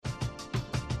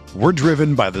We're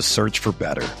driven by the search for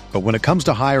better. But when it comes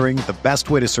to hiring, the best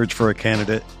way to search for a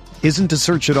candidate isn't to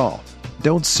search at all.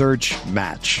 Don't search,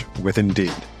 match with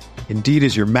Indeed. Indeed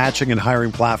is your matching and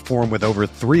hiring platform with over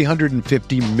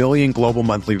 350 million global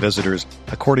monthly visitors,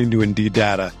 according to Indeed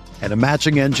data, and a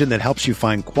matching engine that helps you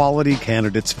find quality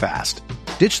candidates fast.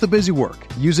 Ditch the busy work.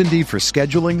 Use Indeed for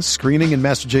scheduling, screening, and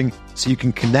messaging so you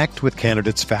can connect with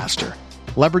candidates faster.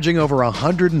 Leveraging over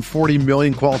 140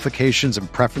 million qualifications and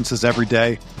preferences every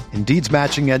day, Indeed's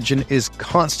matching engine is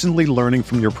constantly learning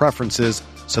from your preferences,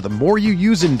 so the more you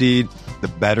use Indeed, the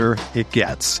better it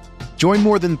gets. Join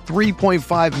more than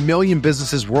 3.5 million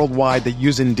businesses worldwide that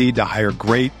use Indeed to hire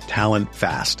great talent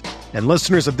fast. And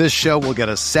listeners of this show will get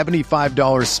a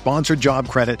 $75 sponsored job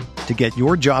credit to get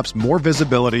your jobs more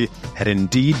visibility at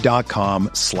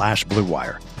Indeed.com/Blue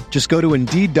Wire. Just go to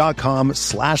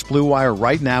Indeed.com/Blue Wire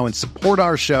right now and support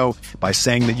our show by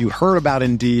saying that you heard about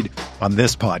Indeed on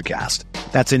this podcast.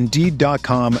 That's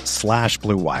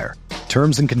Indeed.com/Blue Wire.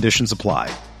 Terms and conditions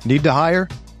apply. Need to hire?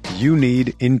 You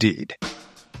need Indeed.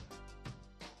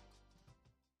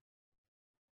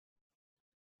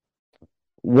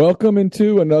 Welcome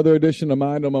into another edition of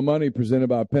Mind on My Money presented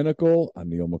by Pinnacle. I'm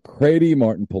Neil McCready,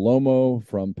 Martin Palomo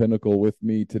from Pinnacle with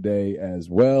me today as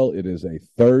well. It is a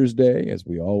Thursday, as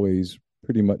we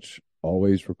pretty much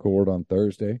always record on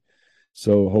Thursday.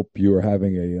 So hope you are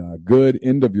having a good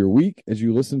end of your week as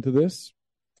you listen to this.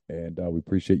 And we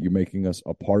appreciate you making us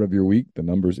a part of your week. The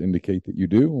numbers indicate that you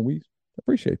do, and we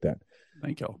appreciate that.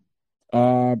 Thank you.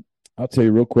 I'll tell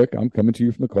you real quick, I'm coming to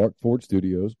you from the Clark Ford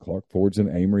Studios. Clark Ford's in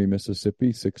Amory,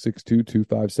 Mississippi.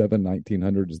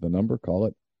 662-257-1900 is the number. Call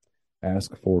it.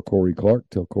 Ask for Corey Clark.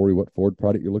 Tell Corey what Ford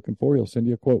product you're looking for. He'll send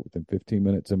you a quote within 15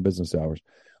 minutes in business hours.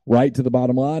 Right to the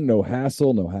bottom line. No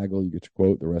hassle, no haggle. You get your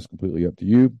quote. The rest completely up to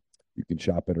you. You can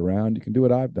shop it around. You can do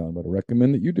what I've done, but I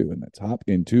recommend that you do, and that's hop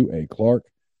into a Clark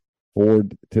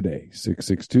Ford today.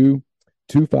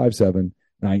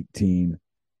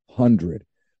 662-257-1900.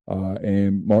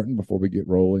 And Martin, before we get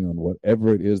rolling on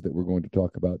whatever it is that we're going to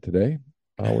talk about today,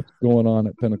 what's going on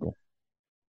at Pinnacle?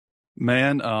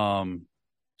 Man,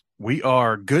 we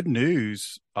are good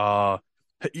news.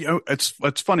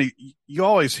 It's funny. You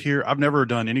always hear, I've never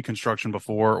done any construction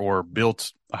before or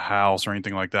built a house or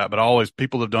anything like that, but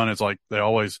people have done it's like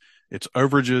it's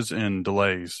overages and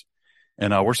delays.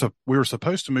 And we were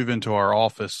supposed to move into our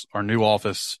new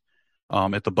office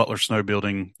at the Butler Snow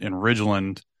Building in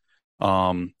Ridgeland.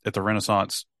 At the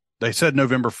Renaissance. They said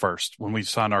November 1st when we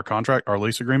signed our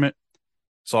lease agreement.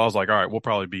 So I was like, all right, we'll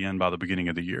probably be in by the beginning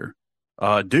of the year.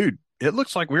 Dude, it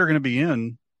looks like we're going to be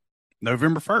in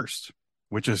November 1st,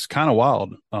 which is kind of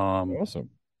wild.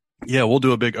 Awesome. Yeah, we'll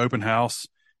do a big open house.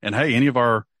 And hey, any of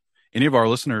our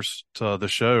listeners to the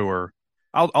show, or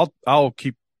I'll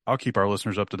keep our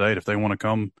listeners up to date if they want to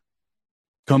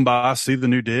come by, see the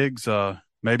new digs.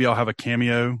 Maybe I'll have a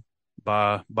cameo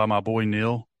by my boy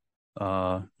Neil.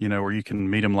 Where you can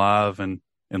meet him live and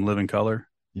live in color.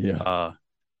 Yeah.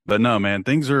 But no, man,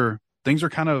 things are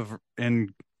kind of,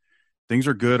 and things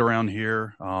are good around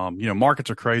here.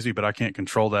 Markets are crazy, but I can't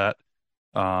control that.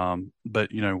 But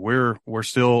we're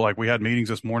still, like, we had meetings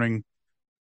this morning.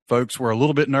 Folks were a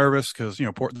little bit nervous because,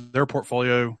 their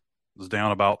portfolio was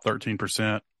down about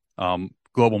 13%.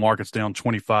 Global markets down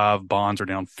 25, bonds are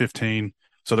down 15.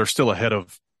 So they're still ahead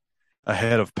of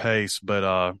pace,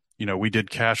 but, we did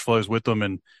cash flows with them.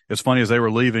 And it's funny, as they were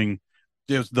leaving,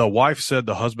 the wife said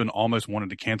the husband almost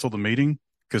wanted to cancel the meeting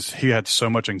because he had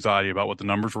so much anxiety about what the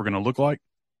numbers were going to look like.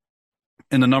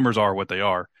 And the numbers are what they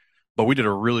are. But we did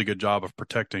a really good job of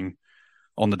protecting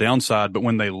on the downside. But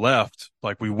when they left,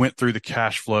 like, we went through the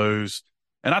cash flows.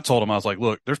 And I told him, I was like,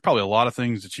 look, there's probably a lot of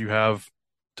things that you have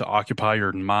to occupy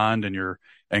your mind and your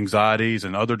anxieties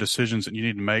and other decisions that you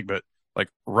need to make. But, like,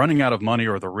 running out of money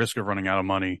or the risk of running out of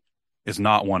money is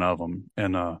not one of them.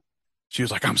 And she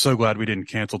was like, I'm so glad we didn't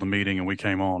cancel the meeting and we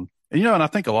came on. And, and I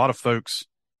think a lot of folks,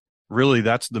 really,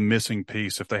 that's the missing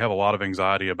piece. If they have a lot of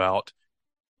anxiety about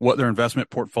what their investment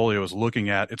portfolio is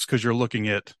looking at, it's because you're looking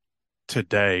at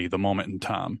today, the moment in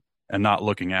time, and not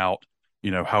looking out,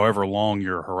 however long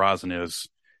your horizon is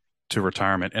to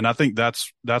retirement. And I think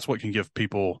that's what can give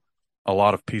people a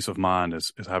lot of peace of mind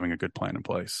is having a good plan in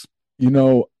place.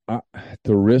 The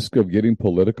risk of getting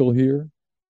political here,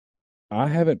 I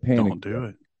haven't panicked. Don't do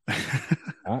it.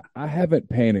 I haven't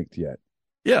panicked yet.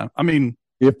 Yeah. I mean,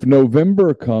 if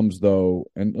November comes, though,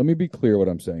 and let me be clear what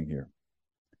I'm saying here.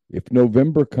 If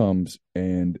November comes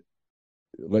and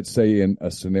let's say in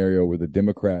a scenario where the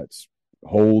Democrats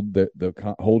hold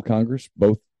hold Congress,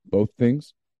 both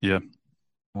things. Yeah.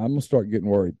 I'm going to start getting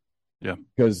worried. Yeah.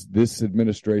 Because this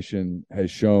administration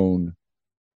has shown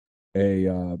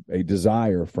a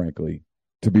desire, frankly,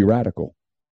 to be radical.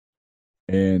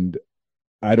 And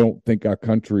I don't think our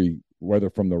country, whether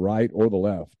from the right or the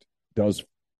left, does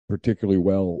particularly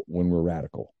well when we're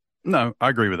radical. No, I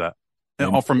agree with that.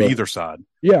 And All from so, either side.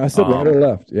 Yeah, I said right or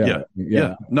left. Yeah,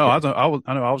 yeah. No,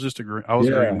 I was just agreeing. I was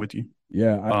agreeing with you.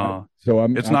 Yeah.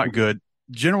 It's not good.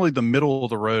 Generally, the middle of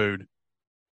the road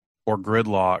or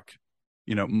gridlock,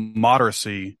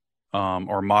 moderacy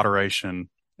or moderation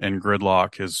and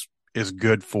gridlock is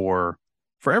good for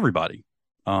everybody.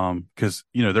 Because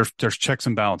there's checks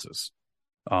and balances,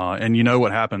 and you know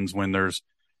what happens when there's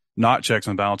not checks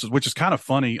and balances, which is kind of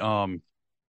funny. I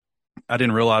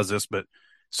didn't realize this, but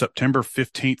September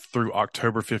 15th through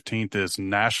October 15th is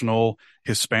National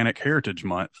Hispanic Heritage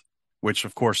Month, which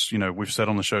of course, we've said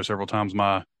on the show several times,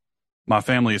 my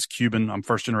family is Cuban. I'm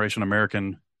first generation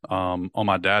American, on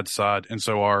my dad's side. And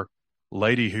so our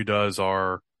lady who does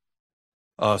our,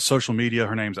 social media,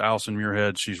 her name's Allison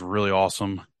Muirhead. She's really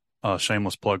awesome.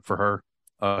 Shameless plug for her.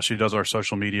 She does our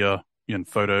social media and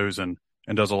photos and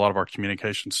does a lot of our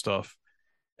communication stuff.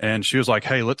 And she was like,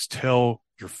 "Hey, let's tell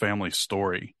your family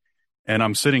story." And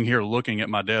I'm sitting here looking at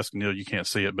my desk, Neil, you can't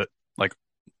see it, but like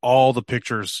all the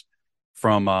pictures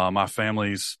from my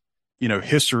family's,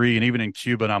 history, and even in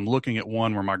Cuba. And I'm looking at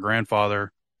one where my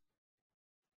grandfather,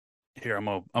 here, I'm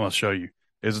gonna show you.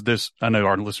 Is this? I know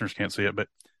our listeners can't see it, but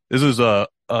this is a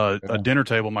dinner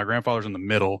table. My grandfather's in the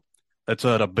middle. That's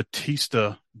at a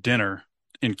Batista dinner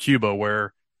in Cuba,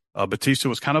 where Batista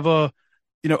was kind of a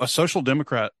social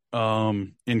democrat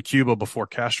in Cuba before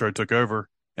Castro took over,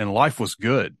 and life was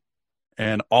good.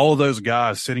 And all of those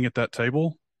guys sitting at that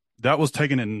table, that was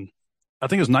taken in, I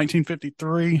think it was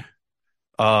 1953.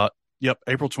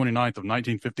 April 29th of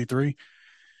 1953.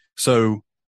 So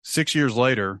 6 years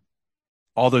later,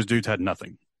 all those dudes had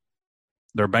nothing.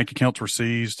 Their bank accounts were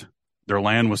seized. Their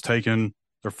land was taken.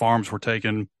 Their farms were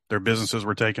taken. Their businesses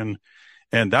were taken.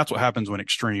 And that's what happens when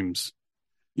extremes,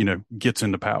 gets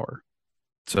into power.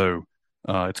 So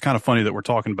it's kind of funny that we're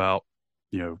talking about,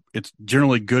 it's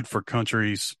generally good for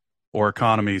countries or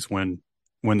economies when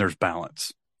there's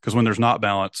balance. Because when there's not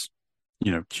balance,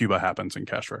 Cuba happens and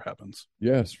Castro happens.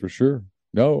 Yes, for sure.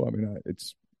 No, I mean,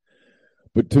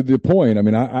 but to the point, I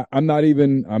mean, I'm not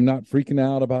freaking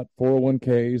out about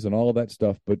 401ks and all of that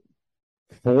stuff, but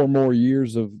 4 more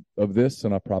years of this,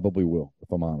 and I probably will,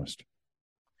 if I'm honest.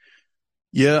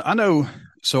 Yeah, I know.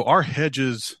 So our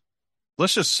hedges,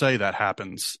 let's just say that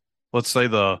happens. Let's say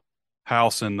the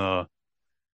House and the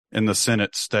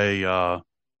Senate stay to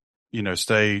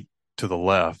the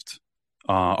left.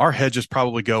 Our hedges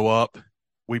probably go up.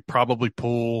 We probably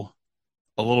pull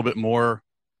a little bit more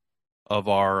of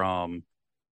our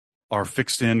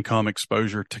fixed income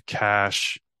exposure to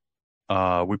cash.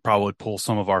 We probably pull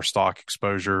some of our stock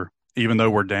exposure, even though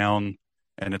we're down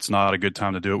and it's not a good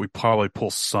time to do it. We probably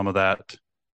pull some of that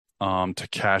to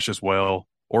cash as well,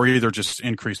 or either just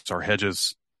increase our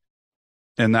hedges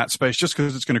in that space, just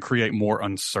because it's going to create more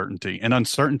uncertainty, and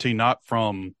uncertainty not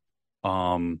from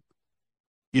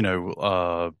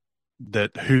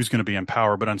that who's going to be in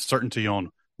power, but uncertainty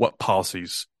on what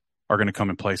policies are going to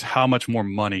come in place, how much more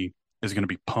money is going to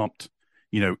be pumped,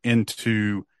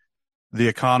 into the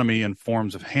economy in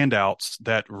forms of handouts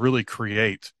that really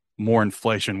create more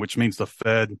inflation, which means the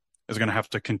Fed is going to have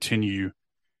to continue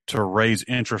to raise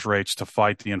interest rates to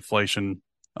fight the inflation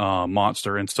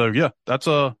monster. And so, yeah, that's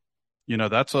a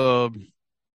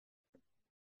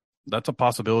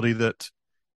possibility that,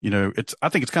 I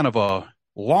think it's kind of a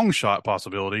long shot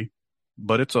possibility,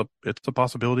 but it's a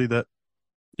possibility that,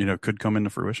 could come into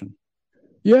fruition.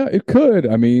 Yeah, it could.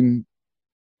 I mean,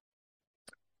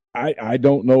 I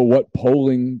don't know what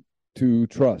polling to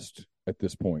trust at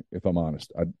this point, if I'm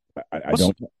honest. I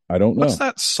don't know. What's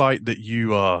that site that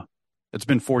you it's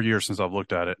been 4 years since I've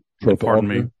looked at it. Trafalgar? Pardon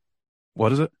me.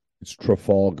 What is it? It's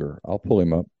Trafalgar. I'll pull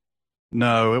him up.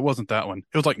 No, it wasn't that one.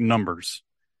 It was like numbers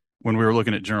when we were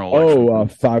looking at general election.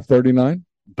 539.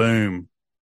 Boom.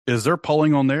 Is there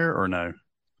polling on there or no?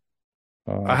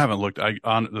 I haven't looked.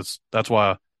 That's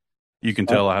why you can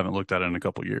tell I haven't looked at it in a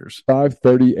couple of years.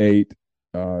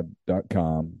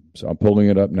 538.com. So I'm pulling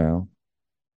it up now.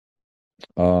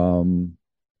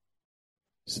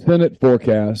 Senate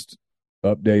forecast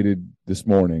updated this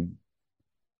morning.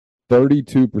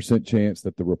 32% chance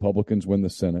that the Republicans win the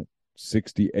Senate.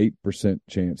 68%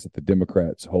 chance that the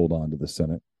Democrats hold on to the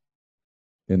Senate.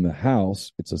 In the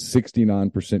House, it's a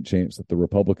 69% chance that the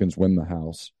Republicans win the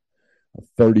House. A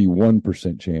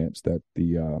 31% chance that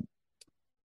the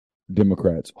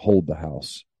Democrats hold the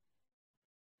House.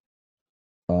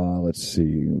 Let's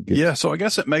see. So I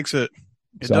guess it makes it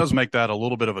does make that a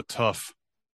little bit of a tough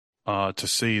to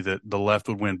see that the left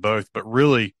would win both. But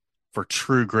really, for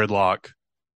true gridlock,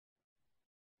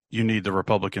 you need the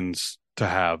Republicans to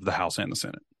have the House and the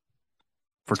Senate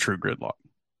for true gridlock.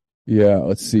 Yeah,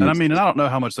 let's see. And I mean, I don't know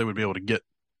how much they would be able to get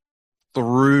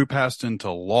through passed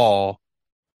into law,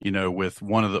 with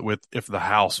if the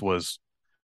House was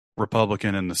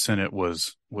Republican and the Senate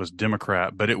was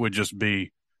Democrat, but it would just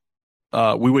be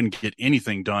we wouldn't get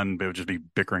anything done, but it would just be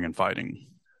bickering and fighting.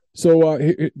 So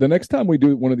the next time we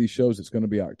do one of these shows, it's going to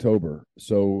be October.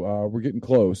 So we're getting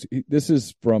close. This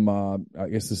is from, I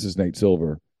guess this is Nate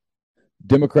Silver.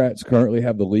 Democrats currently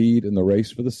have the lead in the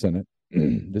race for the Senate.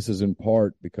 This is in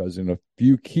part because in a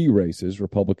few key races,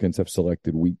 Republicans have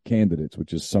selected weak candidates,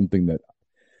 which is something that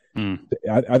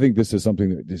I think this is something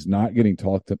that is not getting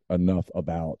talked enough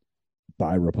about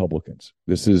by Republicans.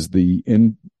 This is the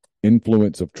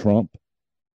influence of Trump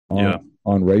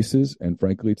on races, and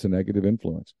frankly, it's a negative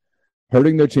influence,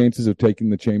 hurting their chances of taking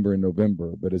the chamber in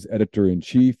November. But as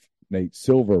editor-in-chief Nate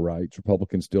Silver writes,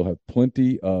 Republicans still have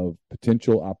plenty of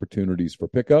potential opportunities for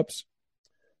pickups.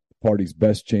 The party's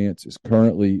best chance is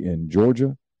currently in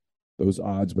Georgia. Those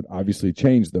odds would obviously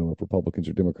change, though, if Republicans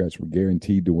or Democrats were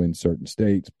guaranteed to win certain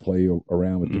states, play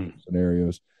around with different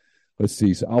scenarios. Let's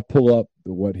see. So I'll pull up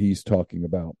what he's talking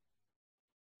about.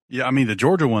 Yeah, I mean, the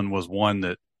Georgia one was one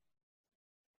that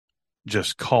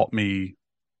just caught me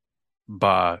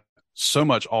by so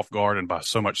much off guard and by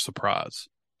so much surprise,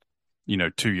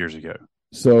 2 years ago.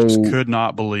 So just could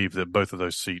not believe that both of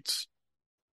those seats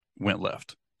went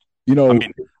left. I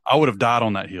mean, I would have died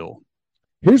on that hill.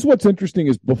 Here's what's interesting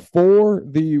is before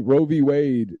the Roe v.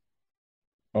 Wade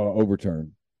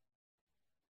overturn,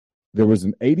 there was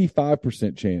an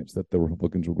 85% chance that the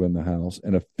Republicans would win the House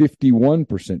and a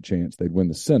 51% chance they'd win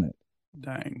the Senate.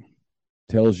 Dang.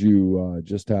 Tells you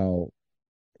just how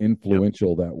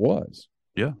influential that was.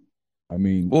 Yeah. I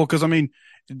mean, well, because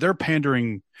they're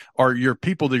pandering, or your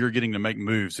people that you're getting to make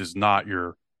moves is not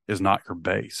your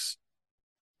base.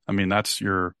 I mean, that's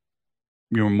your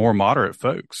more moderate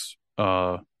folks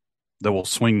that could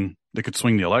swing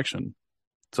the election.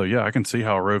 So yeah, I can see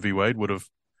how Roe v. Wade would have,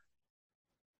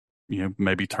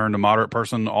 maybe turned a moderate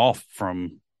person off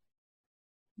from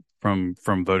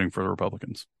voting for the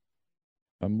Republicans.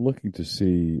 I'm looking to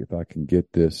see if I can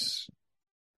get this.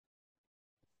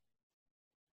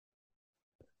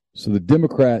 So the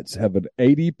Democrats have an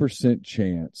 80%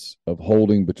 chance of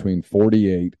holding between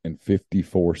 48 and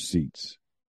 54 seats.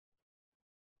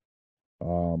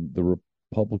 The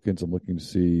Republicans, I'm looking to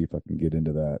see if I can get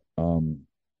into that.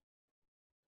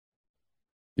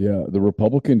 The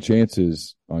Republican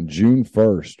chances on June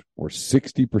 1st were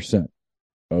 60%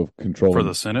 of control for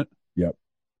the Senate. Yep.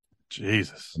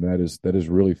 Jesus. And that is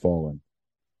really fallen.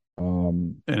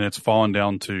 And it's fallen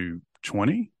down to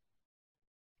 20?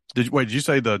 Did you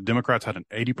say the Democrats had an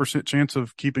 80% chance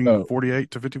of keeping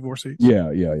 48 to 54 seats?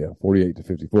 Yeah. 48 to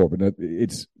 54. But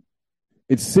it's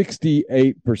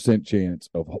 68% chance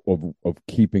of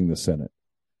keeping the Senate.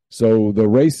 So the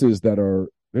races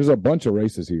there's a bunch of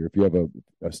races here. If you have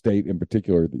a state in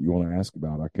particular that you want to ask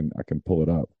about, I can pull it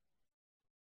up.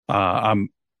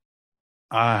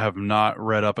 I have not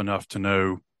read up enough to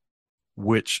know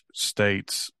which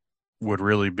states would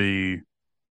really be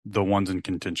the ones in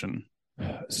contention.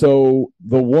 So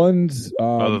the ones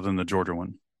other than the Georgia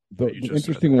one. The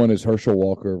interesting one is Herschel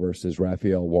Walker versus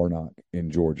Raphael Warnock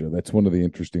in Georgia. That's one of the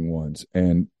interesting ones.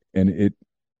 And it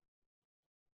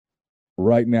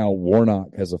right now,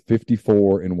 Warnock has a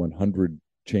 54 in 100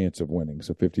 chance of winning,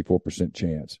 so 54%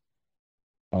 chance.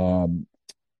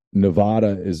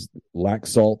 Nevada is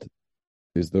Laxalt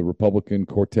is the Republican.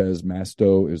 Cortez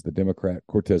Masto is the Democrat.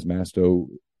 Cortez Masto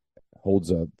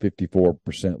holds a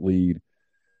 54% lead.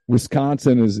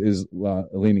 Wisconsin is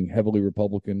leaning heavily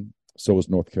Republican. So is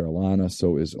North Carolina.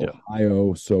 So is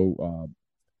Ohio. So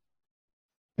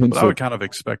but I would kind of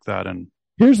expect that in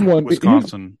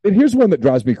Wisconsin. Here's one that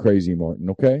drives me crazy, Martin,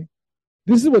 okay?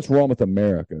 This is what's wrong with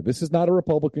America. This is not a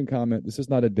Republican comment. This is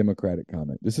not a Democratic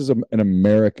comment. This is an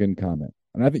American comment.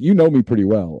 And I think you know me pretty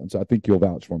well, and so I think you'll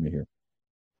vouch for me here.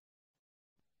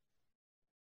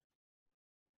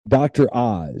 Dr.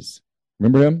 Oz.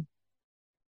 Remember him?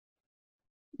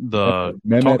 The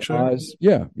Mehmet talk show? Oz.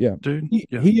 Yeah. Dude.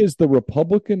 He is the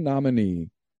Republican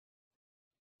nominee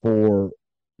for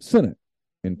Senate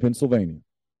in Pennsylvania.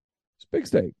 It's a big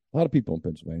state. A lot of people in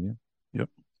Pennsylvania. Yep.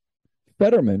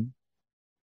 Fetterman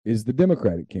is the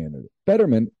Democratic candidate.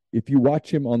 Fetterman, if you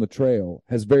watch him on the trail,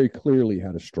 has very clearly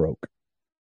had a stroke.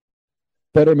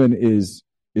 Fetterman is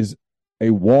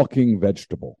a walking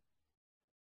vegetable.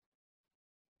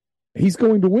 He's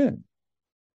going to win.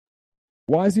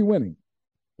 Why is he winning?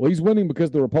 Well, he's winning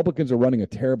because the Republicans are running a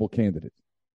terrible candidate.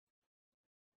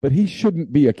 but he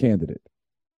shouldn't be a candidate.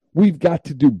 We've got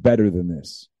to do better than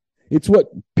this. It's what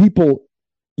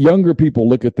younger people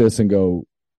look at this and go,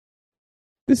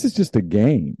 this is just a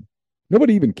game.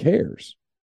 Nobody even cares.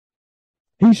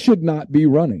 He should not be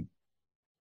running.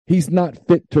 He's not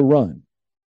fit to run.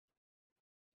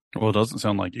 Well, it doesn't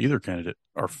sound like either candidate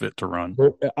are fit to run.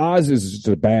 Well, Oz is just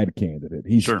a bad candidate.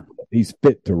 Sure. He's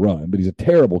fit to run, but he's a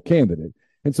terrible candidate.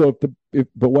 And so,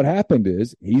 but what happened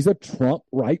is he's a Trump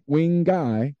right wing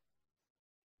guy,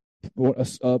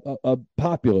 a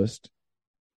populist,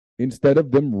 instead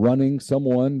of them running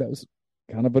someone that was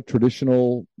kind of a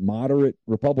traditional moderate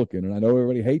Republican. And I know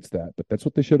everybody hates that, but that's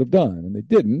what they should have done, and they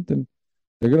didn't, and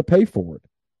they're going to pay for it.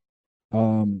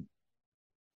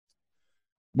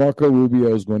 Marco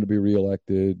Rubio is going to be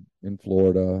reelected in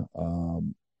Florida.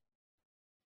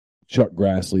 Chuck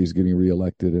Grassley is getting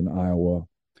reelected in Iowa.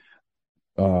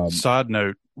 Side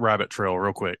note, rabbit trail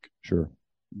real quick. Sure.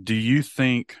 Do you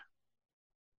think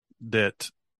that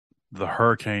the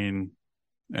hurricane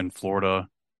in Florida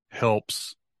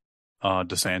helps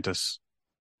DeSantis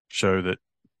show that,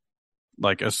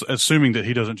 like, assuming that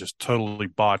he doesn't just totally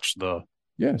botch the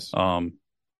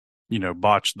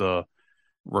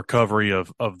recovery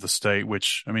of the state,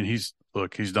 which, I mean, he's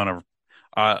done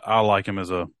I like him as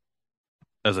a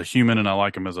human, and I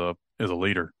like him as a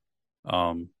leader.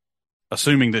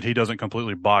 Assuming that he doesn't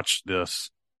completely botch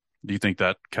this, do you think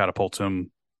that catapults him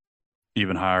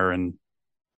even higher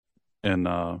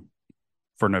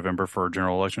for November for a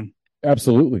general election?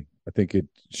 Absolutely. I think it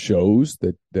shows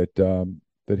that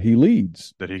he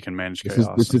leads, that he can manage chaos.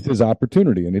 This is his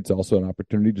opportunity, and it's also an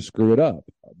opportunity to screw it up.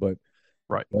 But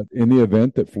in the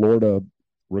event that Florida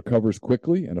recovers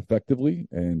quickly and effectively,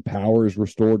 and power is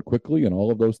restored quickly, and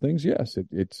all of those things, yes,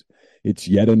 it's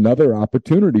yet another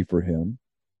opportunity for him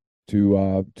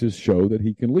to show that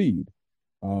he can lead.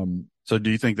 So, do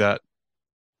you think that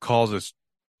causes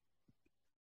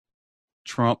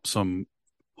Trump some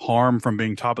harm from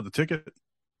being top of the ticket?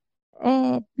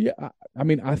 Yeah. I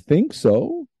mean, I think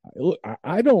so. Look,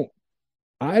 I don't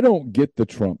get the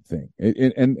Trump thing,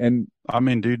 and I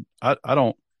mean, dude,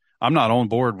 I'm not on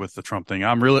board with the Trump thing.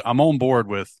 I'm on board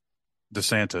with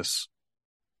DeSantis.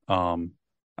 I'm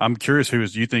curious,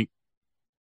 do you think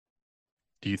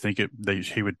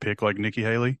he would pick like Nikki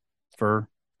Haley for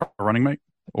a running mate,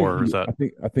 or is that?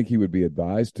 I think he would be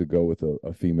advised to go with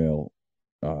a female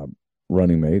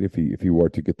running mate if he were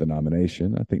to get the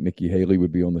nomination. I think Nikki Haley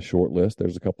would be on the short list.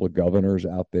 There's a couple of governors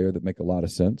out there that make a lot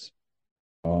of sense.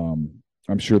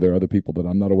 I'm sure there are other people that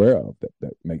I'm not aware of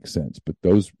that make sense, but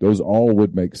those all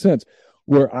would make sense.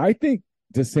 Where I think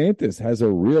DeSantis has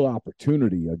a real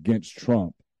opportunity against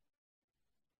Trump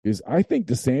is I think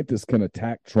DeSantis can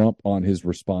attack Trump on his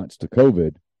response to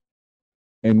COVID.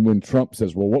 And when Trump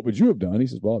says, well, what would you have done? He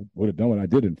says, well, I would have done what I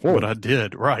did in Florida. What I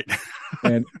did, right.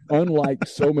 And unlike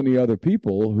so many other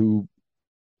people who,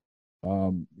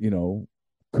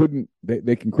 couldn't,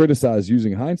 they can criticize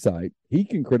using hindsight, he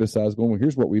can criticize going, well,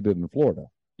 here's what we did in Florida.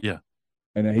 Yeah.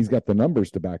 And he's got the numbers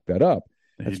to back that up.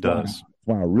 He does. That's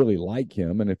why I really like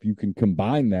him. And if you can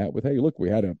combine that with, hey, look, we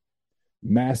had a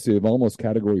massive, almost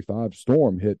Category 5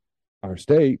 storm hit our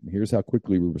state, and here's how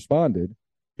quickly we responded.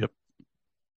 Yep.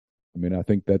 I mean, I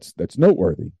think that's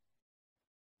noteworthy.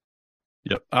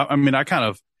 Yep. I mean, I kind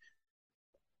of,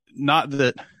 not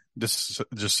that this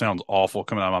just sounds awful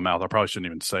coming out of my mouth. I probably shouldn't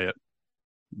even say it,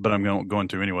 but I'm going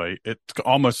to anyway. It's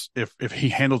almost, if he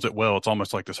handles it well, it's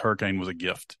almost like this hurricane was a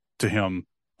gift to him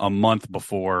a month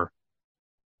before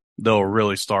they'll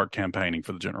really start campaigning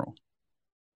for the general.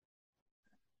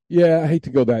 Yeah, I hate to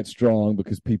go that strong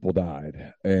because people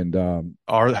died. And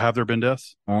have there been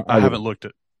deaths? I haven't looked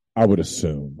at. I would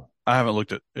assume. I haven't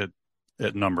looked at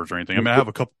numbers or anything. I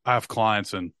mean, I have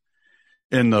clients in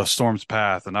the storm's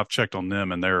path, and I've checked on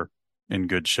them, and they're in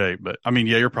good shape. But I mean,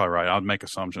 yeah, you're probably right. I'd make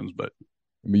assumptions, but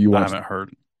I mean, I haven't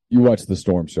heard. You watch the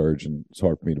storm surge, and it's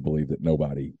hard for me to believe that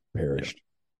nobody perished.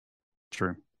 Yeah.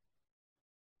 True.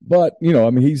 But,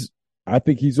 I mean, I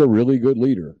think he's a really good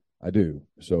leader. I do.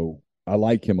 So I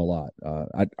like him a lot.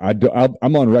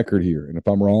 I'm on record here. And if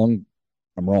I'm wrong,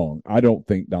 I'm wrong. I don't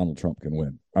think Donald Trump can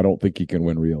win. I don't think he can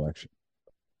win re-election.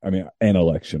 I mean, an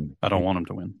election. I don't want him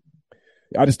to win.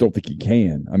 I just don't think he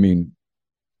can. I mean,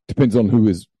 depends on who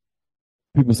is.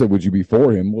 People say, would you be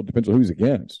for him? Well, it depends on who he's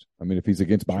against. I mean, if he's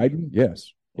against Biden,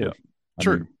 yes. Yeah.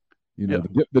 True.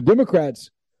 The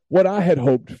Democrats, what I had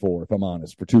hoped for, if I'm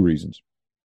honest, for two reasons.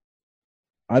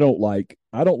 I don't like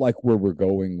where we're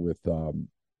going with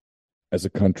as a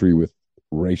country with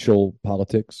racial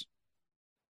politics.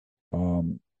 I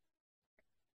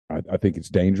think it's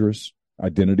dangerous.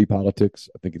 Identity politics.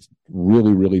 I think it's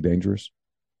really, really dangerous.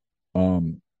 What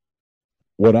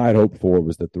what I'd hoped for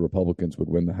was that the Republicans would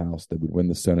win the House, they would win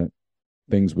the Senate,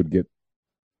 things would get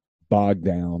bogged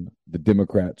down. The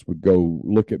Democrats would go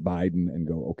look at Biden and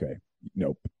go, okay,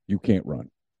 nope, you can't run.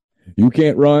 You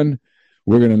can't run.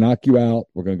 We're going to knock you out.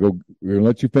 We're going to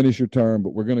let you finish your term,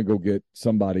 but we're going to go get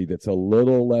somebody that's a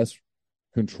little less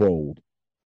controlled,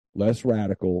 less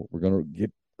radical. We're going to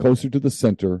get closer to the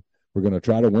center. We're going to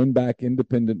try to win back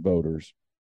independent voters,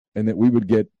 and that we would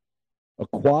get a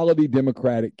quality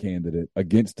Democratic candidate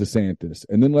against DeSantis,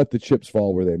 and then let the chips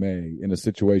fall where they may in a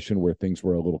situation where things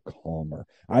were a little calmer.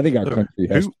 I think our country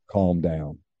has to calm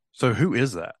down. So who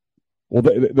is that? Well,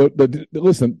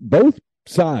 listen, both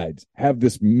sides have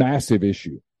this massive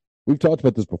issue. We've talked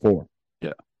about this before.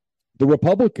 Yeah. The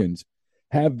Republicans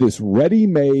have this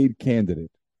ready-made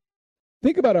candidate.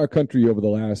 Think about our country over the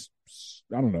last,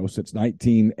 I don't know, since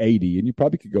 1980, and you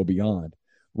probably could go beyond.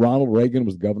 Ronald Reagan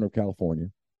was governor of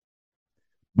California.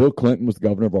 Bill Clinton was the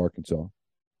governor of Arkansas.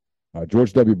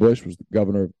 George W. Bush was the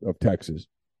governor of Texas.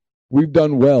 We've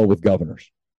done well with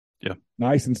governors. Yeah.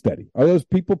 Nice and steady. Are those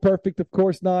people perfect? Of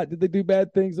course not. Did they do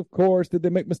bad things? Of course. Did they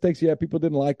make mistakes? Yeah, people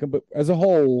didn't like them. But as a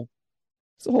whole,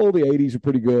 the 80s are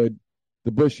pretty good.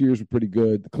 The Bush years were pretty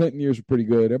good. The Clinton years were pretty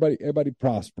good. Everybody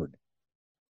prospered.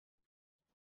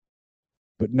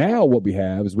 But now what we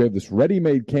have is we have this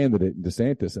ready-made candidate in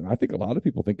DeSantis, and I think a lot of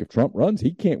people think if Trump runs,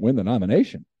 he can't win the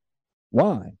nomination.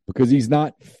 Why? Because he's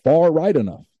not far right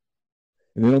enough.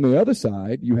 And then on the other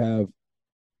side, you have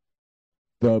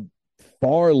the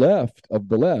far left of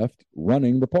the left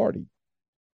running the party.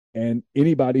 And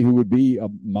anybody who would be a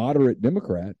moderate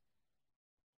Democrat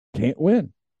can't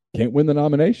win the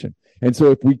nomination. And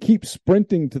so if we keep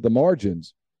sprinting to the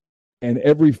margins, and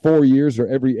every 4 years or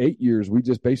every 8 years, we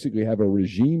just basically have a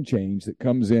regime change that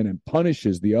comes in and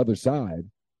punishes the other side.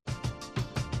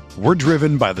 We're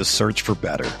driven by the search for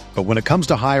better. But when it comes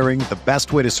to hiring, the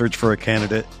best way to search for a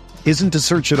candidate isn't to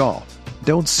search at all.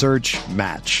 Don't search,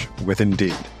 match with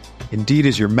Indeed. Indeed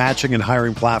is your matching and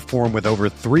hiring platform with over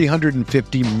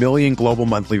 350 million global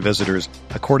monthly visitors,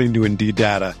 according to Indeed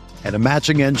data, and a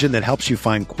matching engine that helps you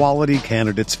find quality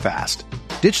candidates fast.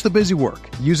 Ditch the busy work.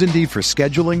 Use Indeed for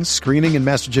scheduling, screening, and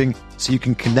messaging so you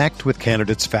can connect with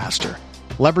candidates faster.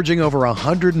 Leveraging over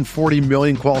 140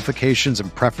 million qualifications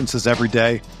and preferences every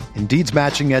day, Indeed's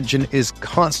matching engine is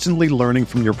constantly learning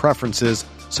from your preferences,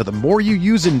 so the more you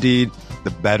use Indeed,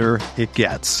 the better it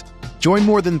gets. Join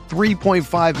more than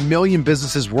 3.5 million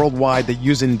businesses worldwide that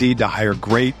use Indeed to hire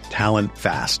great talent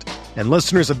fast. And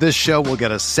listeners of this show will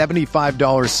get a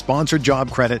 $75 sponsored job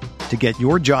credit to get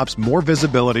your jobs more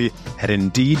visibility at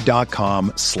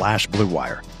Indeed.com/Blue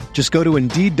Wire. Just go to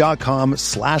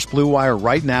Indeed.com/Blue Wire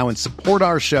right now and support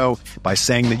our show by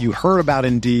saying that you heard about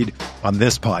Indeed on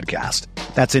this podcast.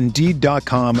 That's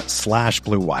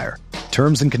Indeed.com/Blue Wire.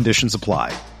 Terms and conditions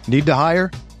apply. Need to hire?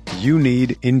 You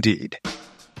need Indeed.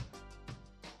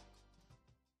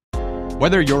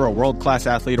 Whether you're a world-class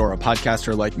athlete or a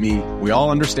podcaster like me, we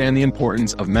all understand the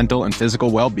importance of mental and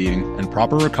physical well-being and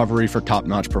proper recovery for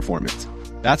top-notch performance.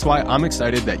 That's why I'm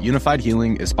excited that Unified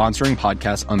Healing is sponsoring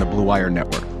podcasts on the Blue Wire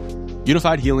Network.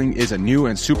 Unified Healing is a new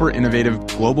and super innovative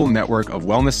global network of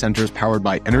wellness centers powered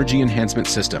by Energy Enhancement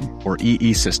System, or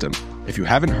EE System. If you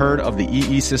haven't heard of the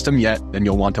EE System yet, then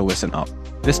you'll want to listen up.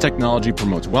 This technology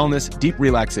promotes wellness, deep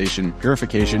relaxation,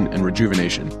 purification, and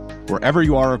rejuvenation. Wherever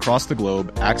you are across the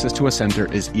globe, access to a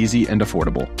center is easy and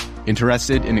affordable.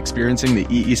 Interested in experiencing the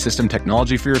EE System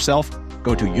technology for yourself?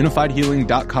 Go to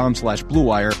unifiedhealing.com/Blue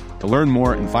Wire to learn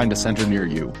more and find a center near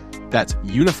you. That's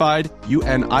unified,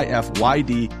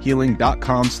 UNIFYD,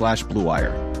 healing.com/Blue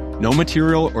Wire. No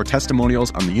material or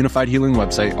testimonials on the Unified Healing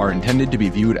website are intended to be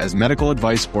viewed as medical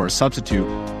advice or a substitute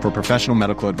for professional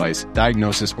medical advice,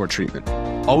 diagnosis, or treatment.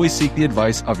 Always seek the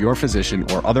advice of your physician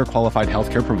or other qualified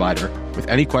healthcare provider with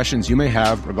any questions you may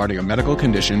have regarding a medical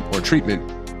condition or treatment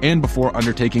and before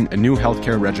undertaking a new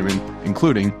healthcare regimen,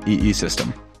 including EE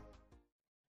System.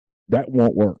 That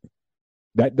won't work.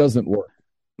 That doesn't work.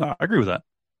 No, I agree with that.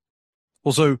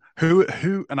 Well, so who,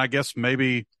 and I guess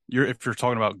maybe if you're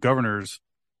talking about governors,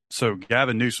 so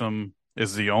Gavin Newsom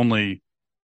is the only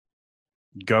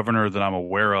governor that I'm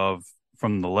aware of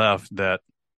from the left that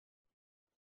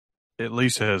at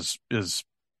least is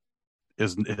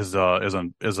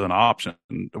an option.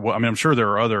 Well, I mean, I'm sure there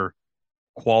are other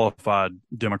qualified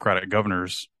Democratic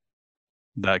governors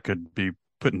that could be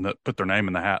put their name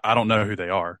in the hat. I don't know who they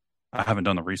are. I haven't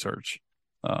done the research.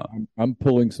 I'm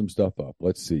pulling some stuff up.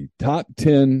 Let's see. Top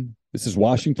 10. This is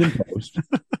Washington Post.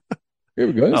 Here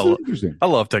we go. This is interesting. I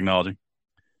love technology.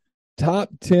 Top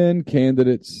 10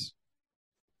 candidates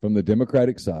from the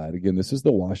Democratic side. Again, this is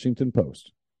the Washington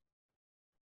Post.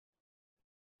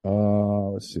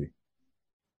 Let's see.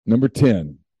 Number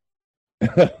 10.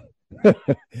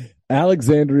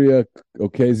 Alexandria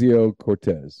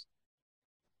Ocasio-Cortez.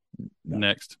 No.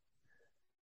 Next.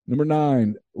 Number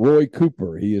 9, Roy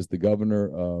Cooper. He is the governor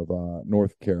of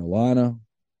North Carolina.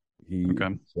 He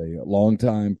is a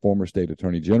longtime former state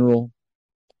attorney general.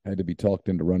 Had to be talked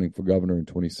into running for governor in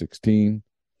 2016.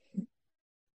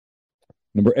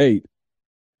 Number 8.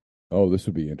 Oh, this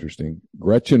would be interesting.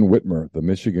 Gretchen Whitmer, the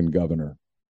Michigan governor.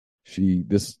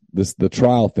 The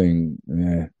trial thing,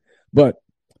 but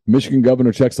Michigan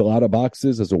governor checks a lot of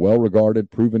boxes as a well-regarded,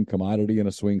 proven commodity in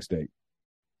a swing state.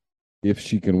 If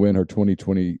she can win her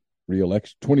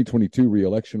 2022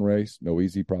 reelection race, no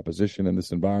easy proposition in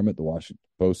this environment, the Washington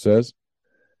Post says,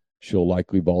 she'll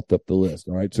likely vault up the list.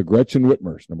 All right, so Gretchen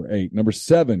Whitmer's number 8. Number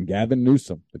 7, Gavin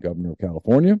Newsom, the governor of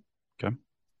California. Okay.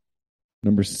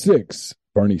 Number 6,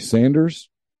 Bernie Sanders.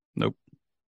 Nope.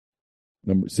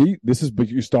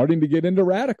 You're starting to get into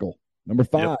radical. Number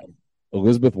 5,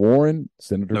 Elizabeth Warren,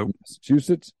 senator from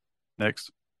Massachusetts.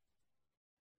 Next.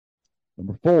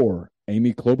 Number 4,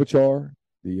 Amy Klobuchar,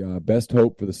 the best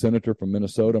hope for the senator from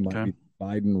Minnesota. Might be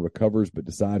Biden recovers but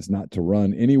decides not to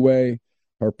run anyway.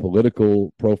 Her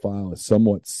political profile is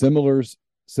somewhat similar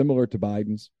to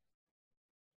Biden's.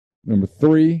 Number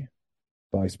 3,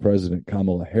 Vice President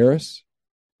Kamala Harris.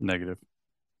 Negative.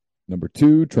 Number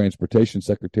 2, Transportation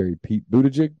Secretary Pete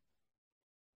Buttigieg.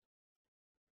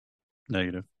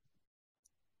 Negative.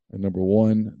 And number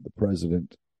 1, the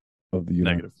President of the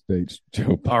United States,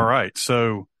 Joe Biden. All right,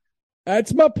 so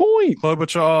that's my point.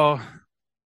 Klobuchar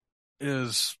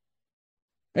is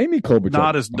Amy Klobuchar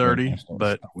not as dirty,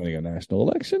 but winning a national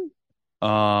election.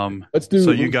 Let's do.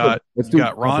 So you got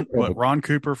Ron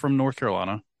Cooper from North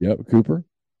Carolina. Yep, Cooper.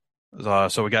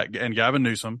 So we got Gavin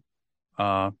Newsom,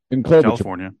 in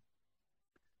California,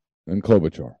 and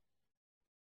Klobuchar.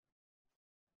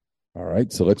 All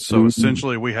right, so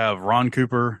essentially we have Ron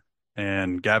Cooper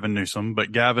and Gavin Newsom,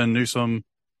 but Gavin Newsom,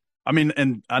 I mean,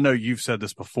 and I know you've said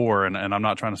this before, and I'm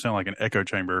not trying to sound like an echo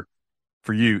chamber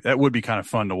for you. That would be kind of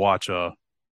fun to watch the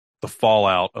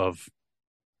fallout of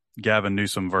Gavin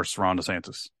Newsom versus Ron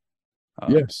DeSantis.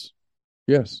 Yes.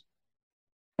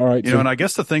 All right. And I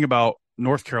guess the thing about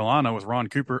North Carolina with Ron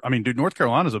Cooper, I mean, dude, North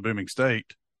Carolina's a booming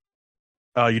state.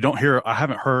 You don't hear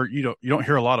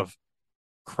a lot of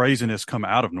craziness come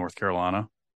out of North Carolina.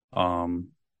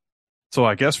 So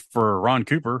I guess for Ron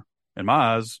Cooper, in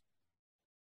my eyes,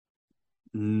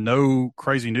 no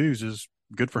crazy news is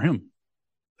good for him.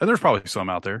 And there's probably some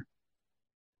out there,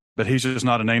 but he's just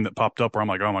not a name that popped up where I'm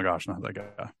like, oh my gosh, not that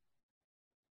guy.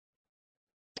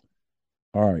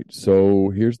 All right. So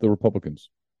here's the Republicans.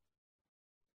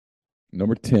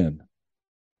 Number 10,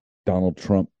 Donald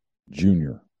Trump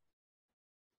Jr.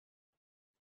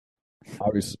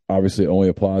 Obviously, it only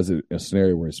applies in a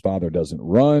scenario where his father doesn't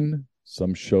run.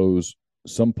 Some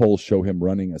polls show him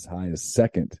running as high as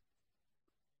second.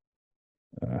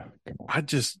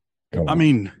 Is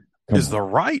the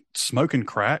right smoking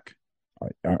crack?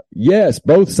 Yes,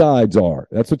 both sides are.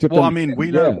 That's what you're. Well, I mean,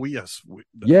 we know. Yes.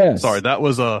 Sorry, that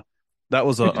was a.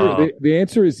 The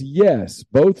answer is yes.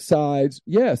 Both sides.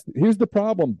 Yes. Here's the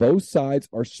problem. Both sides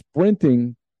are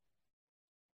sprinting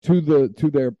to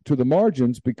the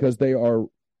margins because their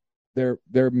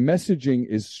messaging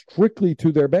is strictly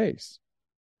to their base.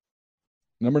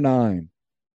 Number 9,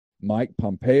 Mike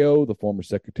Pompeo, the former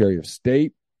Secretary of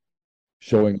State,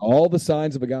 showing all the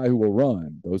signs of a guy who will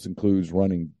run. Those includes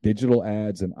running digital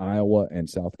ads in Iowa and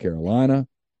South Carolina.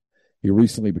 He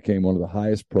recently became one of the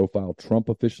highest profile Trump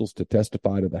officials to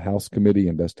testify to the House committee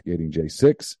investigating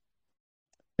J6.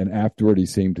 And afterward, he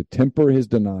seemed to temper his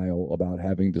denial about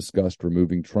having discussed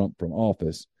removing Trump from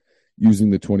office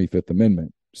using the 25th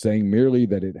Amendment, saying merely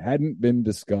that it hadn't been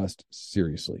discussed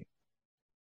seriously.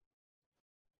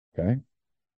 Okay.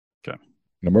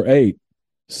 Number 8,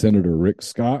 Senator Rick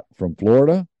Scott from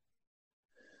Florida.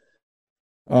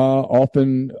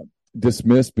 Often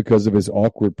dismissed because of his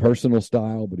awkward personal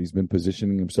style, but he's been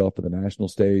positioning himself for the national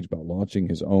stage by launching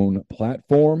his own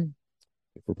platform.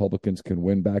 If Republicans can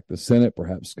win back the Senate,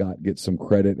 perhaps Scott gets some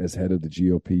credit as head of the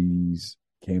GOP's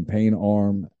campaign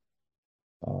arm.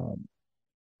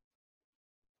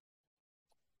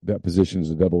 That position is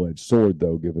a double-edged sword,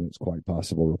 though, given it's quite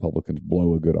possible Republicans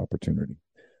blow a good opportunity.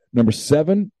 Number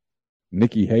 7,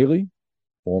 Nikki Haley,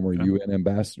 former UN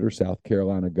ambassador, South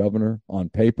Carolina governor. On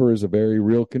paper is a very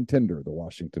real contender, the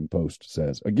Washington Post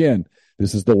says. Again,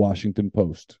 this is the Washington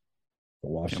Post.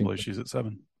 Can't believe she's at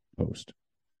 7. Post.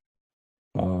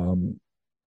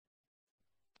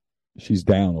 She's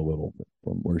down a little bit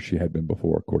from where she had been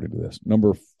before, according to this.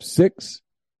 Number 6,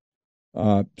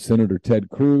 Senator Ted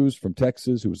Cruz from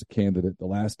Texas, who was a candidate the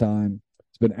last time.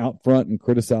 He's been out front and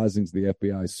criticizing the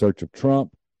FBI's search of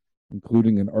Trump,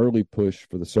 including an early push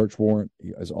for the search warrant.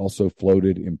 He has also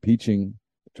floated impeaching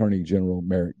Attorney General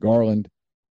Merrick Garland,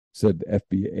 said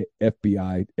the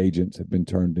FBI agents have been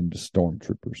turned into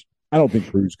stormtroopers. I don't think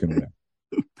Cruz can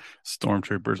win.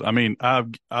 Stormtroopers. I mean, I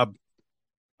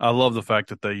love the fact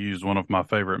that they used one of my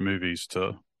favorite movies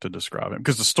to describe him,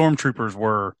 because the stormtroopers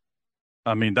were,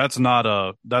 I mean, that's not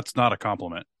a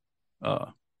compliment.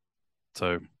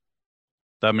 So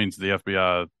that means the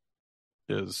FBI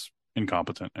is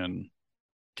incompetent and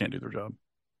can't do their job.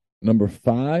 Number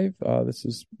 5, this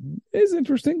is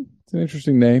interesting. It's an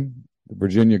interesting name. The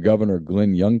Virginia Governor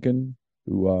Glenn Youngkin,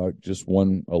 who just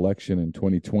won election in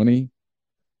 2020,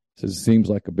 says it seems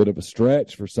like a bit of a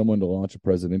stretch for someone to launch a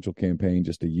presidential campaign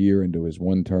just a year into his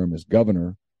one term as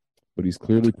governor, but he's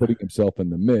clearly putting himself in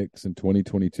the mix, and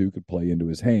 2022 could play into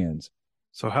his hands.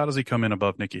 So how does he come in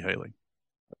above Nikki Haley?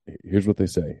 Here's what they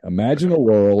say. Imagine a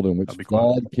world in which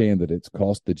flawed candidates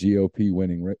cost the GOP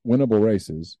winnable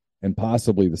races and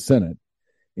possibly the Senate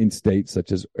in states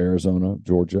such as Arizona,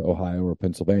 Georgia, Ohio, or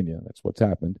Pennsylvania. That's what's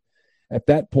happened. At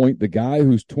that point, the guy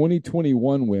whose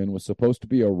 2021 win was supposed to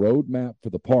be a roadmap for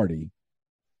the party,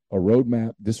 a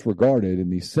roadmap disregarded in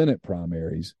these Senate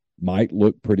primaries, might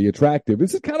look pretty attractive.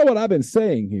 This is kind of what I've been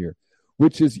saying here,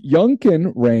 which is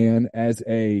Youngkin ran as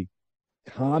a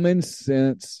common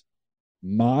sense,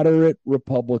 moderate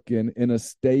Republican in a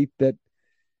state that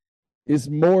is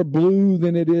more blue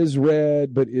than it is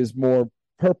red, but is more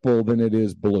purple than it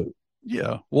is blue.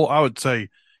 Yeah. Well, I would say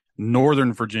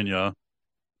Northern Virginia,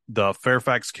 the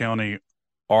Fairfax County,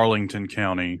 Arlington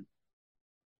County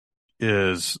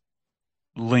is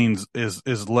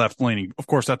left leaning. Of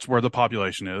course, that's where the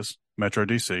population is, Metro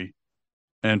DC,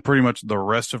 and pretty much the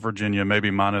rest of Virginia,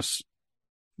 maybe minus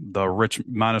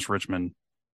Richmond,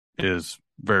 is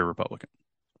very Republican.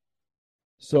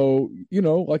 So,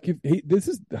 like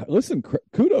listen,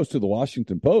 kudos to the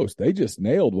Washington Post. They just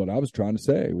nailed what I was trying to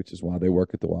say, which is why they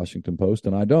work at the Washington Post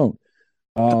and I don't.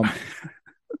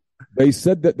 They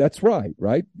said that's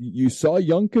right? You saw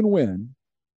Youngkin win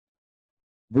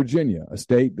Virginia, a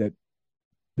state that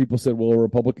people said, well, a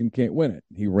Republican can't win it.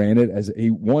 He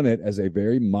won it as a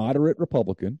very moderate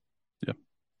Republican. Yeah.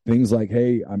 Things like,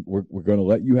 hey, we're going to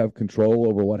let you have control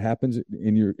over what happens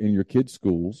in your kids'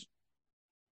 schools.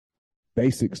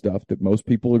 Basic stuff that most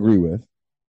people agree with,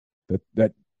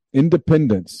 that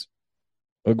independents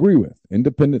agree with.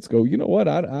 Independents go, you know what?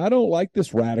 I don't like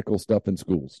this radical stuff in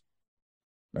schools.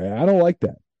 I don't like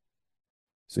that.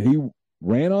 So he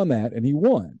ran on that and he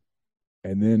won.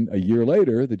 And then a year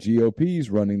later, the GOP is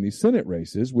running these Senate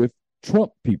races with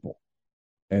Trump people,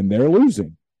 and they're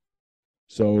losing.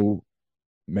 So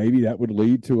maybe that would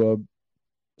lead to a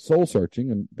soul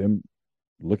searching and them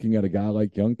looking at a guy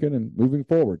like Youngkin and moving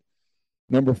forward.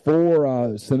 Number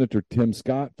 4, Senator Tim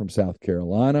Scott from South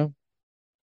Carolina.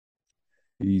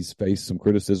 He's faced some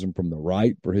criticism from the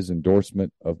right for his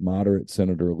endorsement of moderate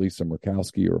Senator Lisa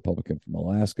Murkowski, a Republican from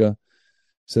Alaska.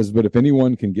 Says, but if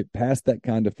anyone can get past that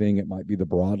kind of thing, it might be the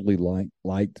broadly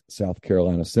liked South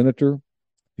Carolina senator.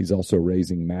 He's also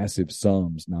raising massive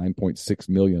sums, $9.6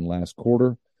 million last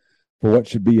quarter, for what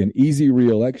should be an easy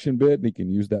re-election bid, and he can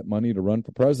use that money to run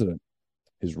for president.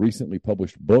 His recently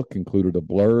published book included a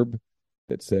blurb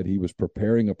that said he was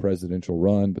preparing a presidential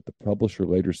run, but the publisher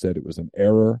later said it was an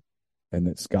error and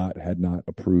that Scott had not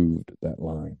approved that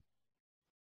line.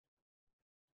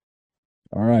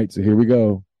 All right, so here we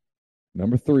go.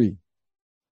 Number 3,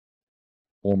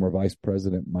 former Vice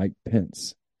President Mike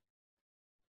Pence,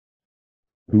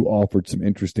 who offered some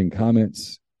interesting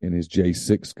comments in his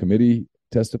J6 committee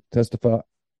testify.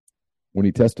 When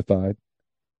he testified,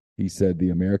 he said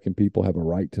the American people have a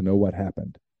right to know what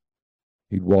happened.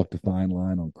 He'd walked a fine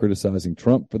line on criticizing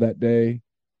Trump for that day.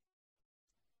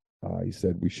 He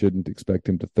said we shouldn't expect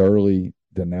him to thoroughly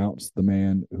denounce the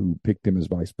man who picked him as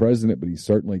vice president, but he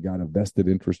certainly got a vested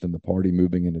interest in the party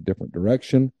moving in a different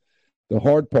direction. The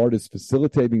hard part is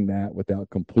facilitating that without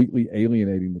completely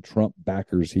alienating the Trump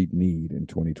backers he'd need in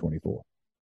 2024. Would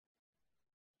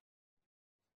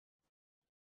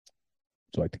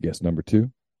you like to guess number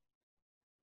 2?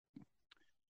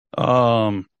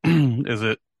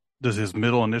 Does his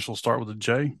middle initial start with a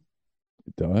J?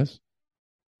 It does.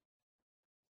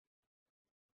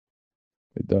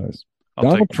 It does. I'll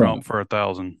Donald take Trump for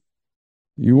 1,000.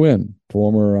 You win.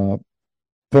 Former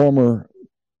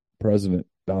President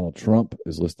Donald Trump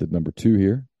is listed number 2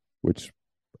 here, which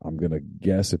I'm going to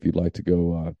guess if you'd like to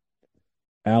go,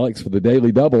 Alex, for the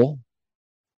Daily Double,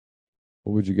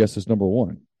 what would you guess is number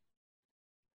 1?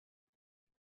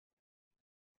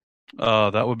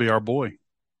 That would be our boy.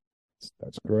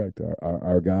 That's correct.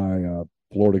 Our guy,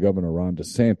 Florida Governor Ron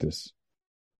DeSantis,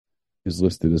 is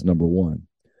listed as number one.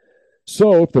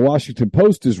 So if the Washington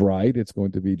Post is right, it's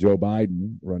going to be Joe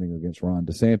Biden running against Ron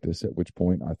DeSantis, at which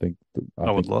point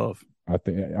I would love.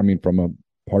 I mean, from a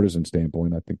partisan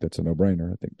standpoint, I think that's a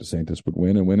no-brainer. I think DeSantis would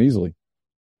win and win easily.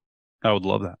 I would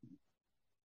love that.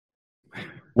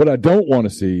 What I don't want to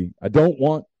see, I don't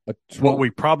want a Trump. What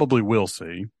we probably will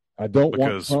see. I don't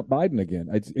want Trump Biden again.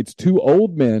 It's two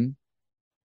old men,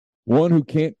 one who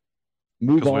can't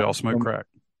move on. Because we all smoke crack.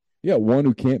 Yeah, one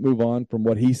who can't move on from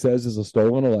what he says is a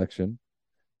stolen election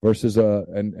versus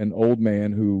an old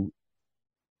man who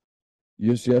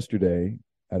just yesterday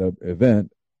at an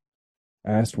event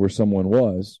asked where someone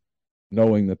was,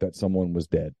 knowing that someone was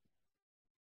dead.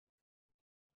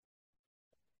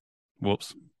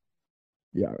 Whoops.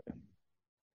 Yeah.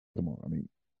 Come on. I mean.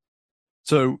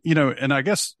 So, and I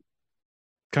guess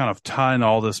kind of tying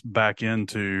all this back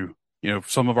into,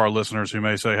 some of our listeners who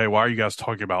may say, hey, why are you guys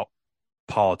talking about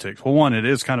politics? Well, one,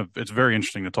 it's very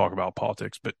interesting to talk about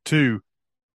politics, but two,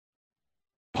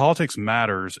 politics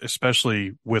matters,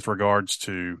 especially with regards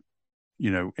to,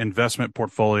 investment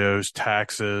portfolios,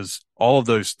 taxes, all of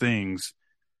those things.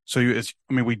 So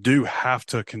we do have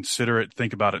to consider it,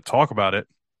 think about it, talk about it,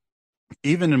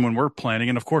 even when we're planning.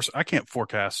 And of course, I can't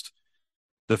forecast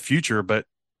the future, but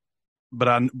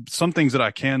some things that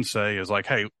I can say is like,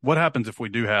 hey, what happens if we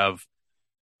do have,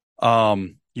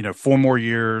 4 more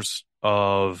years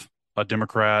of a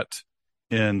Democrat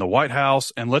in the White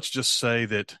House, and let's just say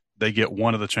that they get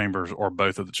one of the chambers or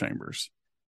both of the chambers.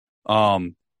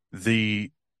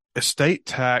 The estate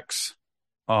tax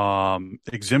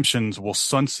exemptions will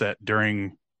sunset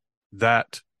during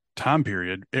that time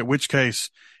period, at which case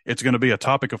it's going to be a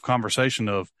topic of conversation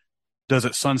of, does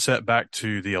it sunset back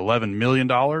to the $11 million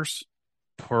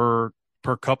per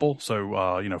couple? So,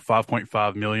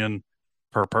 $5.5 million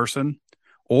per person,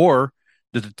 or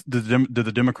did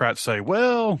the Democrats say,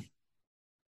 well,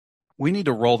 we need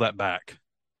to roll that back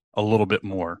a little bit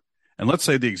more? And let's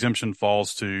say the exemption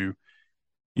falls to,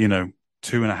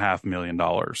 $2.5 million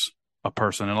a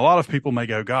person. And a lot of people may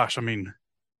go, gosh, I mean,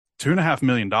 $2.5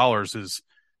 million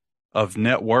of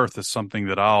net worth is something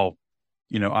that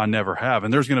I never have.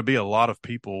 And there's going to be a lot of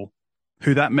people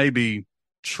who that may be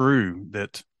true,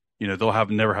 that, they'll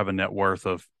never have a net worth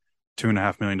of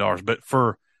 $2.5 million. But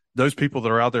for those people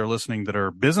that are out there listening that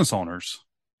are business owners,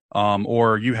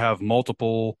 or you have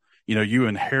multiple, you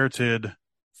inherited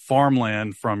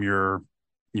farmland from your,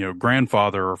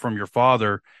 grandfather or from your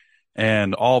father,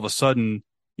 and all of a sudden,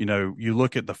 you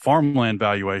look at the farmland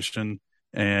valuation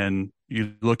and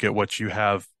you look at what you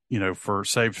have, for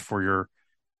saved for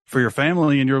your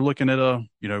family, and you're looking at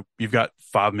you've got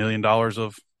 $5 million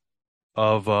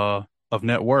of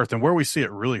net worth. And where we see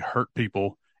it really hurt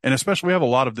people, and especially we have a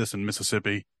lot of this in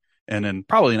Mississippi and then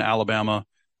probably in Alabama,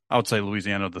 I would say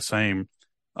Louisiana the same.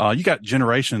 You got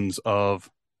generations of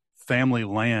family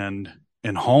land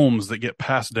and homes that get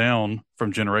passed down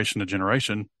from generation to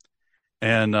generation.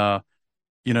 And,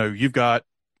 you've got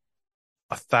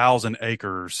 1,000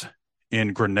 acres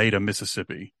in Grenada,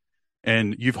 Mississippi,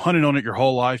 and you've hunted on it your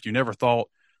whole life. You never thought,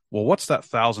 well, what's that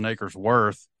 1,000 acres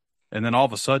worth? And then all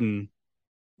of a sudden,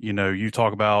 you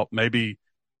talk about maybe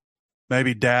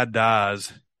dad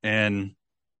dies, and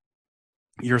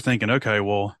you're thinking, okay,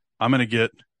 well, I'm going to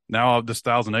get, now this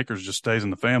 1,000 acres just stays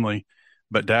in the family,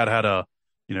 but dad had a,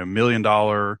 $1 million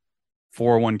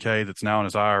 401k that's now in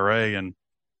his IRA. And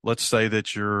let's say that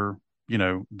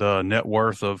the net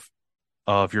worth of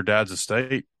your dad's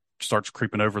estate starts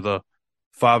creeping over the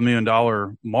 $5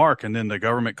 million mark. And then the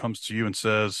government comes to you and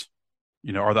says,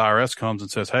 or the IRS comes and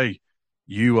says, hey,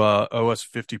 you owe us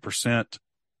 50%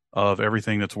 of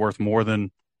everything that's worth more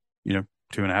than,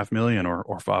 $2.5 million or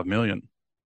 $5 million.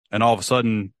 And all of a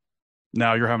sudden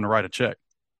now you're having to write a check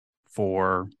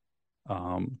for,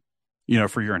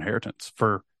 for your inheritance,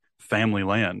 for family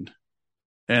land.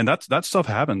 And that stuff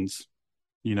happens,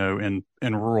 in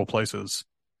rural places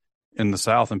in the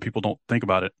South, and people don't think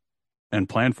about it and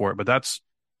plan for it. But that's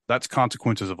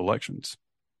consequences of elections.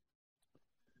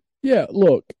 Yeah,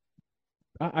 look,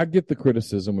 I get the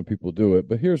criticism when people do it,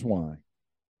 but here's why.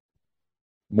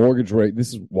 Mortgage rate,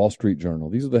 this is Wall Street Journal.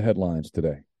 These are the headlines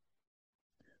today.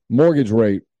 Mortgage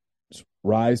rate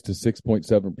rise to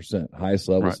 6.7%, highest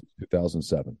level since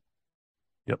 2007.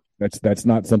 Yep. That's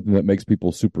not something that makes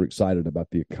people super excited about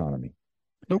the economy.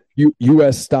 Nope.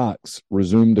 U.S. stocks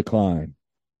resume decline.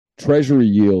 Treasury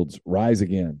yields rise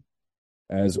again.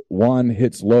 As yuan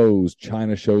hits lows,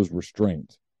 China shows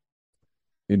restraint.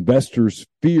 Investors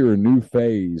fear new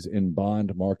phase in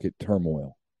bond market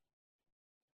turmoil.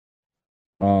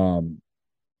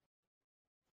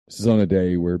 This is on a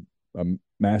day where a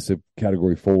massive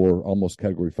Category 4, almost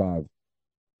Category 5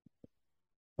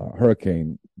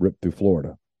 hurricane ripped through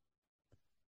Florida.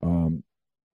 The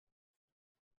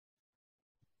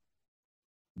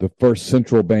first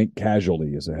central bank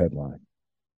casualty is a headline.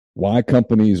 Why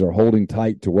companies are holding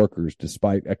tight to workers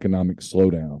despite economic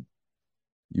slowdown.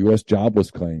 U.S.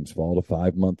 jobless claims fall to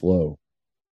 5-month low.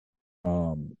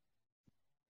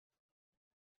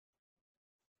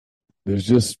 There's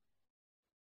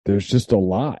just a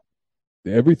lot.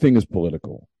 Everything is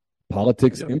political.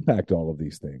 Politics impact all of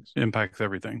these things. Impacts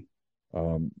everything.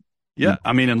 Yeah,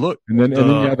 I mean, and look, and then you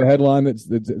have a headline that's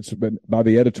by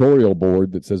the editorial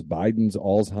board that says Biden's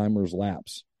Alzheimer's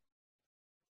lapse.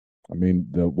 I mean,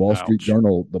 the Wall Street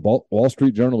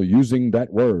Journal using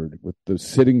that word with the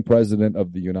sitting president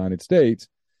of the United States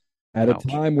at a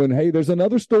time when, hey, there's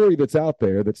another story that's out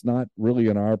there that's not really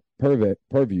in our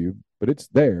purview, but it's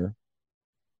there,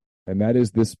 and that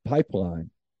is this pipeline,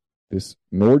 this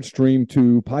Nord Stream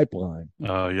 2 pipeline.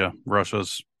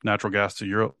 Russia's natural gas to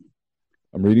Europe.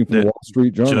 I'm reading from the Wall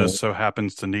Street Journal. Just so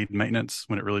happens to need maintenance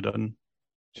when it really doesn't.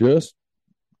 This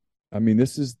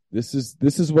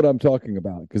is what I'm talking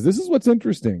about, because this is what's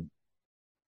interesting.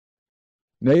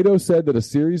 NATO said that a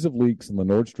series of leaks in the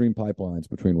Nord Stream pipelines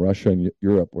between Russia and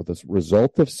Europe were the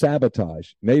result of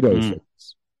sabotage. NATO says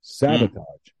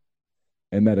sabotage,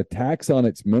 and that attacks on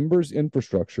its members'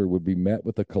 infrastructure would be met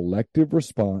with a collective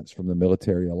response from the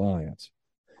military alliance.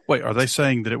 Wait, are they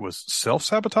saying that it was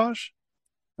self-sabotage?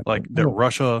 Like that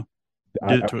Russia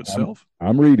did it to itself?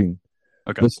 I'm reading.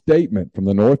 Okay. The statement from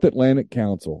the North Atlantic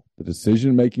Council, the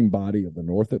decision-making body of the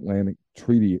North Atlantic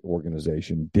Treaty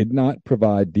Organization, did not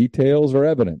provide details or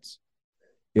evidence.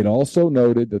 It also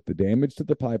noted that the damage to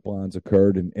the pipelines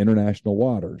occurred in international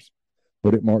waters,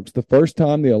 but it marks the first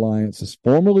time the alliance has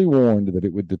formally warned that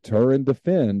it would deter and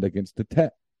defend against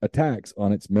attacks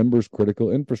on its members'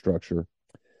 critical infrastructure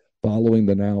following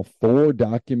the now 4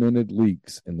 documented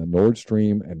leaks in the Nord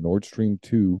Stream and Nord Stream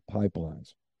 2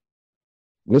 pipelines.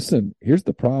 Listen, here's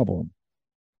the problem.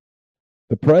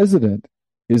 The president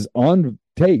is on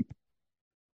tape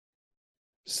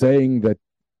saying that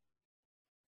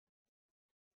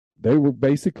they were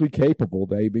basically capable,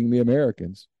 they being the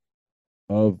Americans,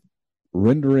 of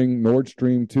rendering Nord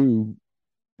Stream 2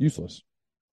 useless.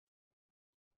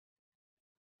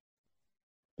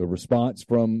 The response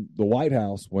from the White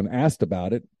House when asked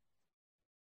about it,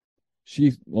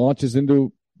 she launches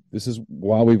into, this is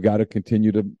why we've got to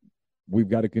continue to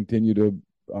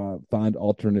find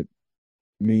alternate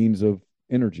means of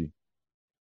energy.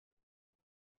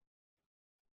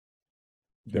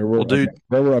 There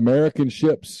were American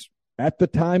ships at the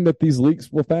time that these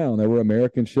leaks were found. There were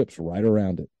American ships right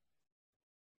around it.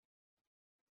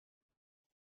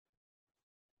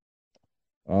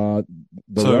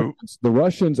 The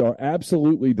Russians are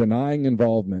absolutely denying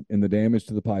involvement in the damage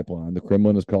to the pipeline. The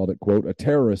Kremlin has called it, quote, a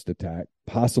terrorist attack,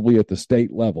 possibly at the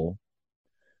state level.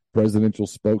 Presidential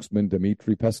spokesman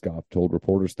Dmitry Peskov told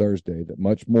reporters Thursday that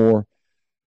much more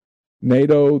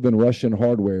NATO than Russian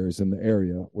hardware is in the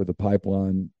area where the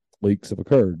pipeline leaks have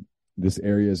occurred. This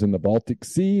area is in the Baltic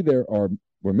Sea. There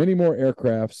were many more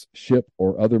aircrafts, ship,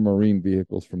 or other marine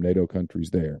vehicles from NATO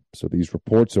countries there. So these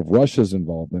reports of Russia's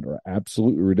involvement are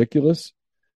absolutely ridiculous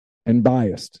and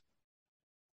biased.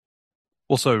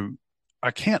 Well, so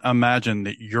I can't imagine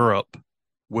that Europe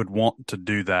would want to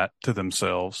do that to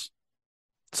themselves.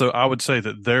 So I would say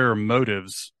that their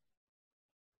motives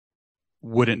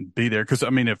wouldn't be there. Because, I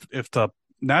mean, if the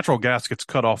natural gas gets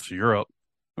cut off to Europe,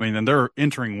 I mean, then they're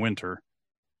entering winter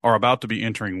or about to be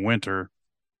entering winter.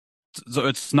 So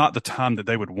it's not the time that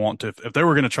they would want to. If they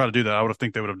were going to try to do that, I would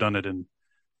think they would have done it in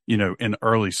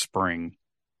early spring.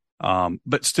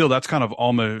 But still, that's kind of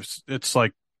almost, it's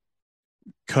like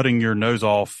cutting your nose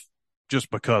off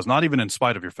just because, not even in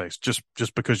spite of your face, just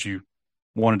because you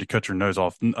wanted to cut your nose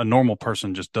off. A normal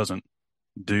person just doesn't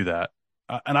do that.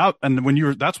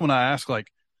 That's when I asked,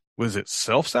 like, was it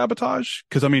self-sabotage?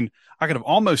 Because, I mean, I could have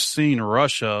almost seen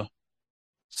Russia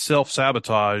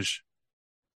self-sabotage,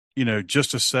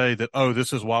 just to say that, oh,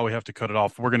 this is why we have to cut it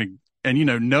off. We're going to,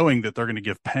 and, knowing that they're going to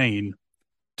give pain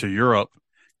to Europe.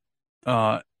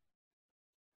 And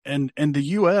the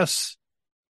U.S.,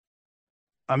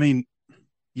 I mean,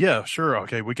 yeah, sure.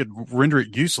 Okay. We could render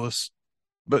it useless,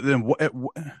 but then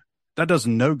that does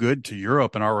no good to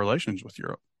Europe and our relations with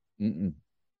Europe. And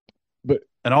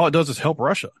all it does is help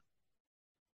Russia.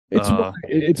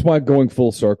 It's why going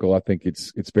full circle, I think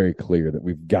it's very clear that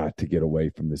we've got to get away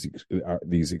from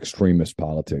these extremist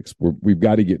politics. We've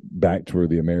got to get back to where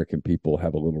the American people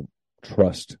have a little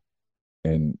trust,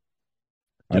 and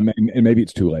maybe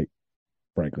it's too late,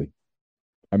 frankly.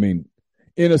 I mean,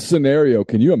 In a scenario,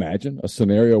 can you imagine a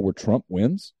scenario where Trump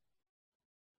wins?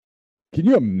 Can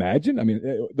you imagine? I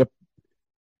mean,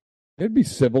 there'd be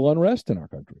civil unrest in our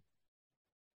country.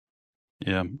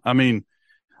 Yeah. I mean,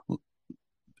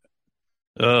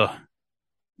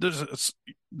 there's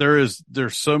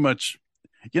so much,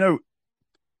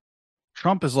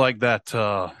 Trump is like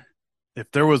that.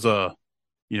 If there was the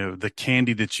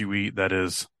candy that you eat that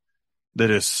is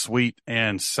sweet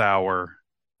and sour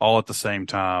all at the same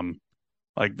time,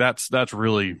 like that's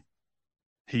really,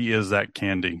 he is that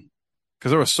candy.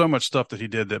 Because there was so much stuff that he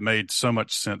did that made so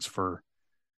much sense for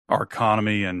our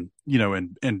economy and,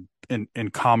 in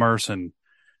commerce and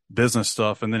business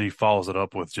stuff. And then he follows it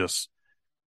up with just,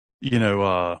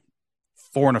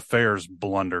 foreign affairs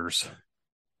blunders.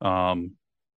 Yeah,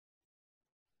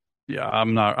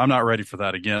 I'm not ready for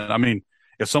that again. I mean,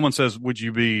 if someone says,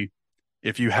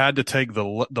 if you had to take the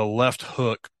left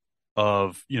hook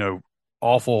of,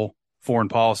 awful foreign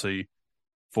policy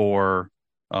for,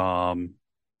 or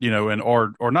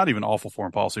not even awful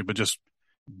foreign policy, but just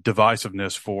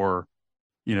divisiveness for,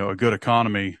 a good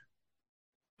economy,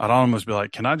 I'd almost be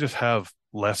like, can I just have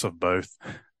less of both?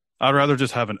 I'd rather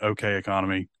just have an okay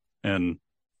economy and,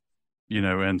 and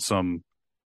less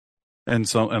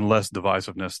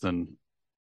divisiveness than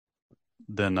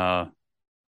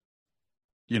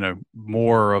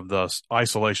more of the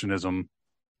isolationism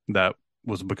that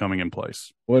was becoming in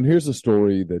place. Well, and here's a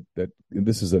story that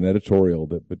this is an editorial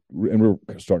and we're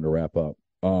starting to wrap up.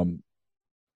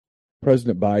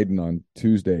 President Biden on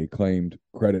Tuesday claimed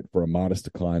credit for a modest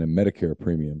decline in Medicare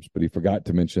premiums, but he forgot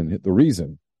to mention the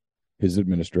reason his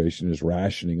administration is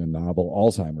rationing a novel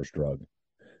Alzheimer's drug.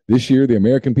 This year, the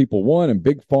American people won and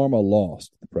Big Pharma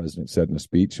lost, the president said in a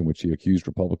speech in which he accused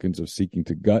Republicans of seeking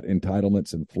to gut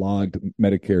entitlements and flogged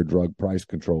Medicare drug price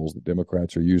controls that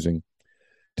Democrats are using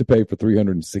to pay for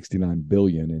 $369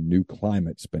 billion in new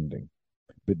climate spending.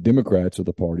 But Democrats are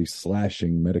the party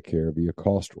slashing Medicare via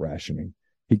cost rationing.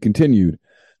 He continued,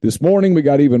 "This morning we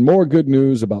got even more good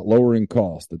news about lowering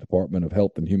costs. The Department of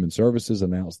Health and Human Services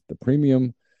announced that the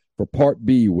premium for Part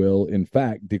B will, in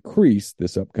fact, decrease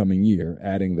this upcoming year,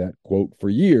 adding that, quote, for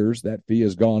years, that fee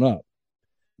has gone up.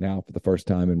 Now, for the first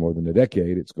time in more than a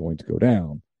decade, it's going to go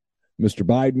down. Mr.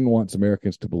 Biden wants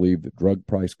Americans to believe that drug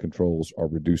price controls are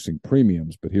reducing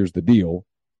premiums, but here's the deal.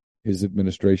 His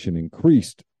administration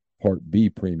increased Part B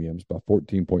premiums by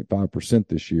 14.5%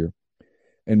 this year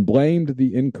and blamed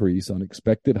the increase on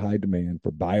expected high demand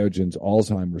for Biogen's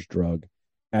Alzheimer's drug,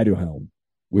 Aduhelm,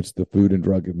 which the Food and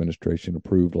Drug Administration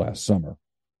approved last summer."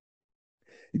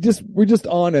 We're just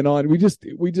on and on. I'm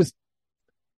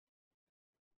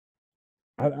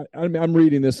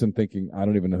reading this and thinking, I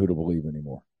don't even know who to believe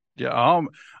anymore. Yeah.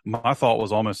 My thought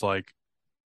was almost like,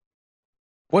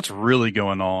 what's really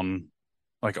going on?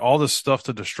 Like all this stuff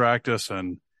to distract us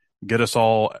and get us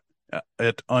all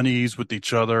at unease with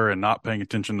each other and not paying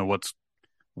attention to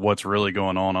what's really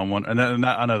going on.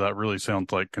 I know that really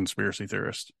sounds like conspiracy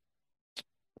theorist.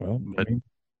 Well, but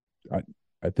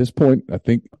at this point,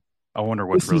 I wonder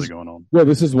what's really going on. Well,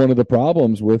 this is one of the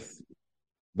problems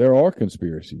there are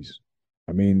conspiracies.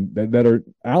 I mean, that are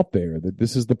out there. That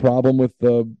this is the problem with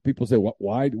people say,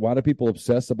 why do people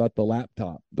obsess about the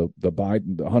laptop, the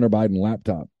Hunter Biden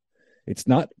laptop? It's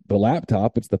not the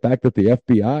laptop. It's the fact that the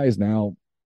FBI is now,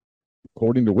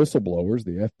 according to whistleblowers,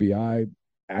 the FBI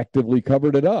actively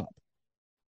covered it up.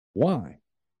 Why?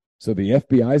 So the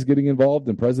FBI is getting involved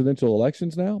in presidential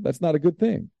elections now? That's not a good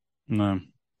thing. No.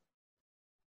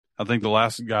 I think the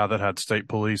last guy that had state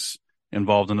police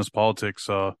involved in this politics,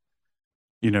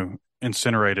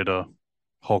 incinerated a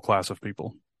whole class of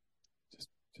people.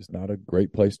 Just not a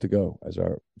great place to go.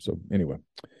 So anyway.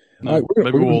 No, right,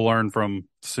 maybe we'll learn from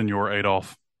Senor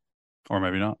Adolf, or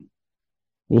maybe not.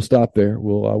 We'll stop there.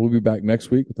 We'll be back next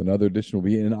week with another edition.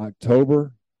 We'll be in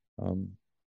October. And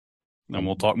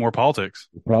we'll talk more politics.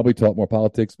 We'll probably talk more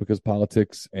politics because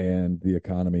politics and the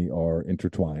economy are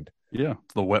intertwined. Yeah,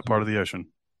 the wet part of the ocean.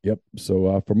 Yep.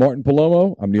 So for Martin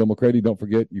Palomo, I'm Neil McCready. Don't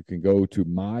forget, you can go to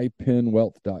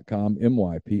mypinnwealth.com,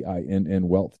 MYPINN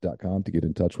wealth.com to get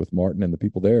in touch with Martin and the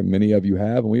people there. Many of you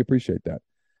have, and we appreciate that.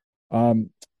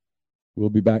 We'll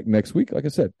be back next week, like I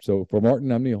said. So for Martin,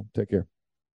 I'm Neil. Take care.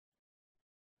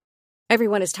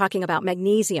 Everyone is talking about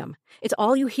magnesium. It's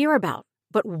all you hear about.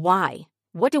 But why?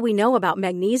 What do we know about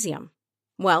magnesium?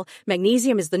 Well,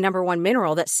 magnesium is the number one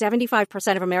mineral that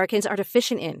 75% of Americans are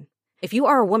deficient in. If you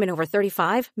are a woman over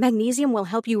 35, magnesium will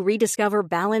help you rediscover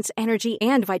balance, energy,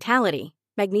 and vitality.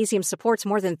 Magnesium supports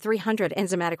more than 300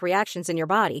 enzymatic reactions in your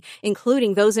body,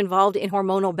 including those involved in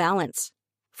hormonal balance.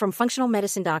 From functional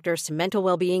medicine doctors to mental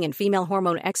well-being and female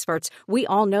hormone experts, we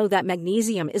all know that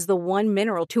magnesium is the one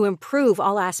mineral to improve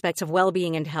all aspects of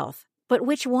well-being and health. But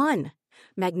which one?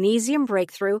 Magnesium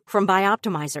Breakthrough from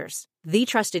Bioptimizers, the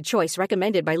trusted choice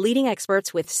recommended by leading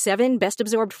experts with 7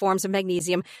 best-absorbed forms of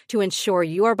magnesium to ensure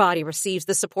your body receives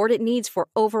the support it needs for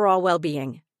overall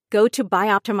well-being. Go to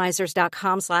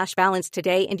bioptimizers.com/balance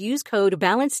today and use code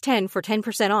BALANCE10 for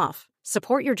 10% off.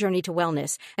 Support your journey to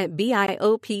wellness at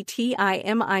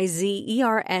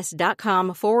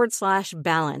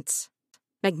bioptimizers.com/balance.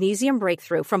 Magnesium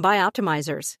Breakthrough from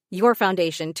Bioptimizers, your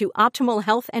foundation to optimal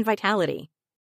health and vitality.